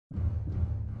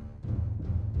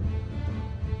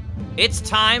It's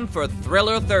time for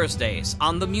Thriller Thursdays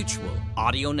on the Mutual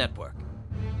Audio Network.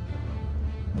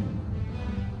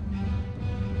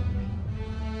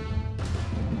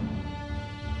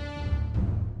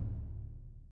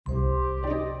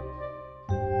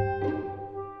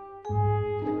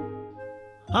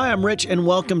 Hi, I'm Rich, and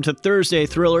welcome to Thursday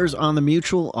Thrillers on the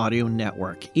Mutual Audio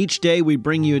Network. Each day, we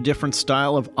bring you a different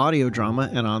style of audio drama,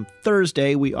 and on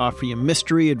Thursday, we offer you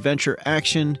mystery, adventure,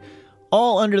 action,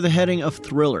 all under the heading of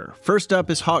thriller. First up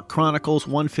is Hawk Chronicles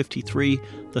 153,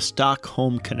 The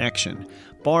Stockholm Connection.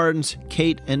 Barnes,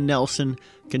 Kate, and Nelson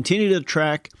continue to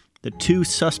track the two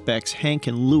suspects, Hank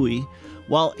and Louis,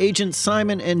 while Agent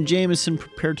Simon and Jameson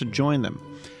prepare to join them.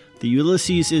 The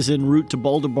Ulysses is en route to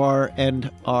Boulder Bar and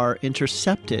are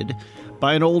intercepted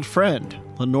by an old friend.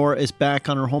 Lenore is back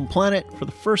on her home planet for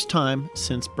the first time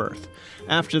since birth.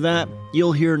 After that,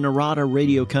 you'll hear Narada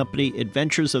Radio Company,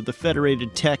 Adventures of the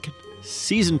Federated Tech,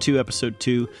 Season 2, Episode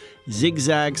 2,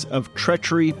 Zigzags of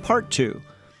Treachery, Part 2.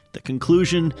 The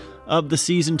conclusion of the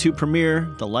Season 2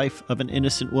 premiere, the life of an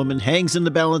innocent woman hangs in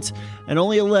the balance, and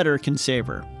only a letter can save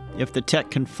her, if the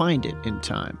tech can find it in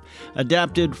time.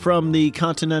 Adapted from the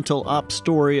Continental Op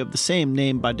story of the same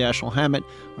name by Dashiell Hammett,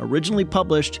 originally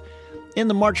published in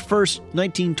the March 1st,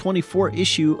 1924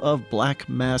 issue of Black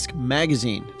Mask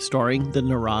magazine, starring the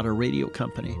Narada Radio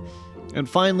Company. And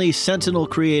finally, Sentinel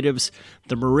Creatives,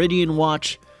 The Meridian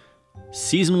Watch,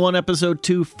 Season 1, Episode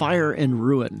 2, Fire and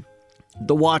Ruin.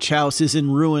 The watch house is in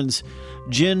ruins,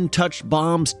 gin-touched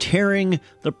bombs tearing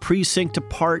the precinct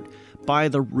apart by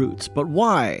the roots. But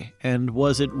why? And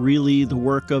was it really the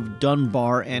work of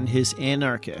Dunbar and his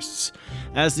anarchists?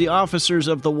 As the officers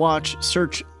of the watch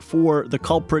search for the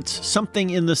culprits, something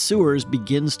in the sewers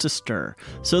begins to stir.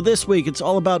 So this week, it's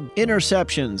all about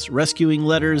interceptions, rescuing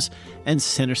letters, and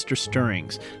sinister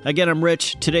stirrings. Again, I'm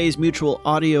Rich, today's Mutual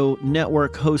Audio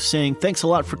Network host, saying thanks a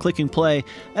lot for clicking play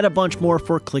and a bunch more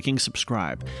for clicking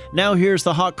subscribe. Now here's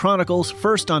the Hawk Chronicles,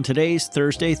 first on today's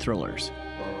Thursday Thrillers.